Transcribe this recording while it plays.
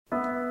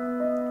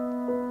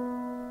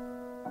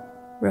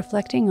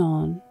reflecting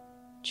on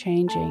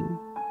changing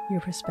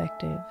your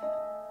perspective.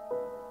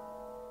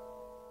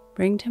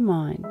 Bring to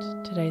mind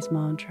today's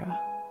mantra,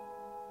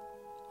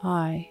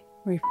 I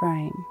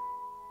reframe.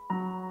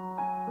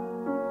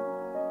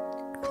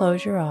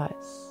 Close your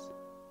eyes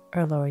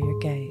or lower your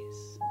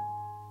gaze.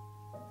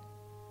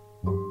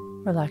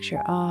 Relax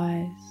your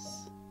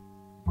eyes,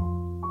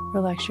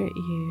 relax your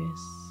ears,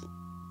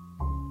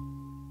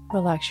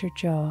 relax your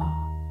jaw,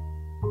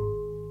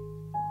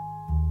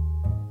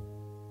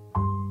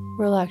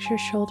 relax your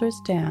shoulders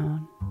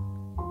down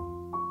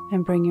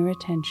and bring your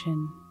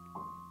attention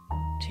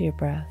to your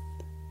breath.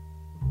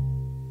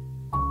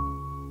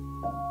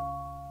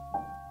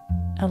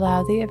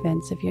 Allow the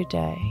events of your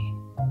day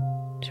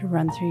to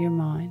run through your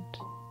mind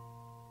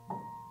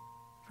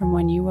from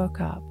when you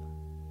woke up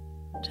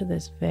to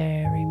this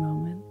very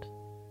moment.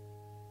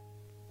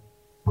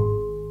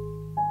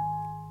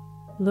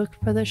 Look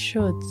for the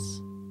shoulds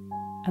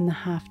and the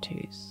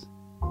have-tos.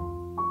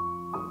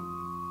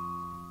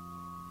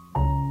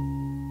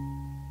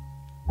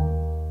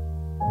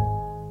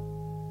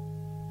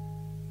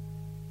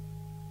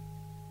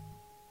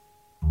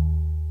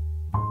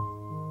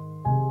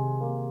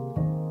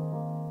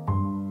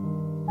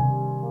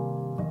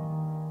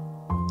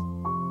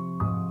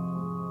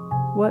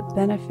 What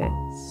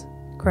benefits,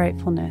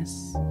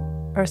 gratefulness,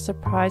 or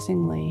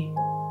surprisingly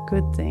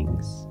good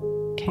things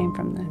came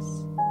from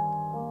this?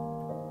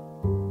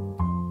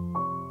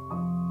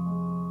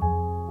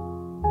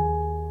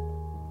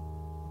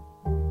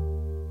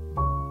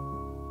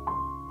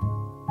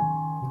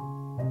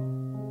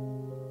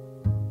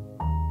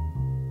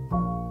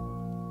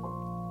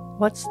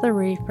 What's the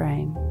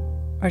reframe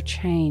or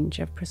change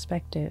of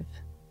perspective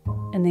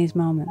in these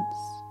moments?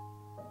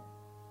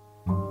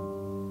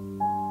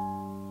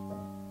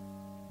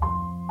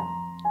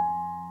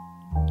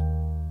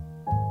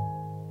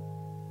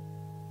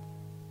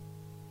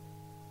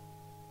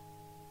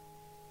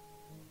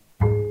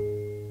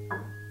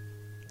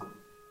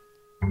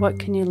 What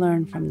can you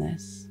learn from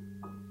this?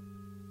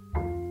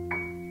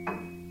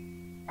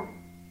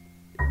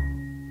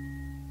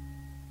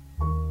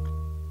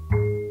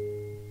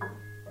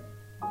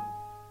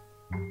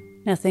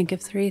 Now think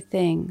of 3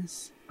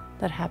 things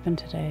that happened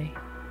today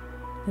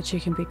that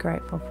you can be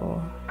grateful for.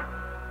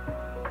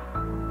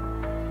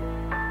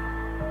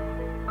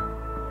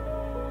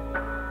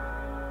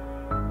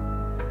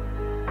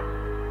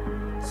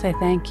 Say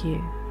thank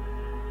you,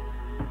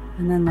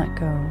 and then let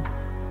go.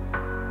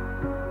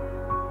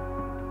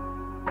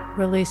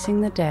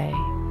 Releasing the day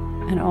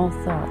and all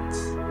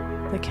thoughts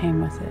that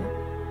came with it.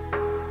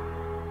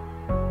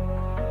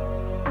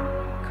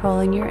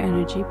 Calling your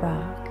energy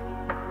back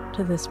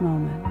to this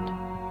moment.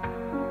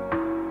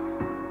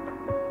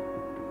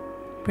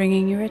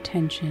 Bringing your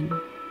attention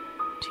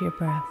to your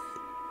breath.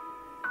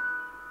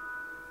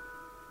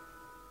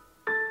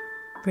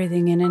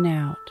 Breathing in and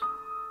out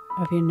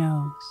of your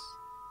nose.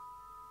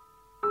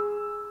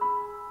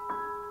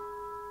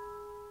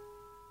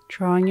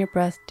 Drawing your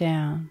breath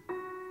down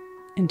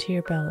into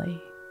your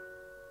belly,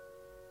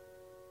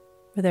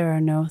 where there are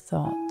no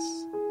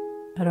thoughts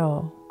at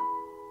all.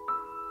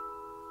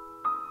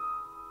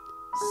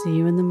 See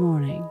you in the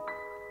morning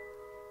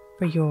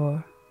for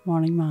your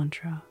morning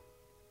mantra.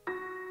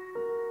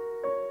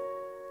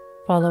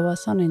 Follow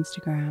us on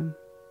Instagram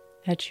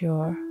at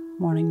Your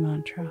Morning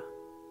Mantra.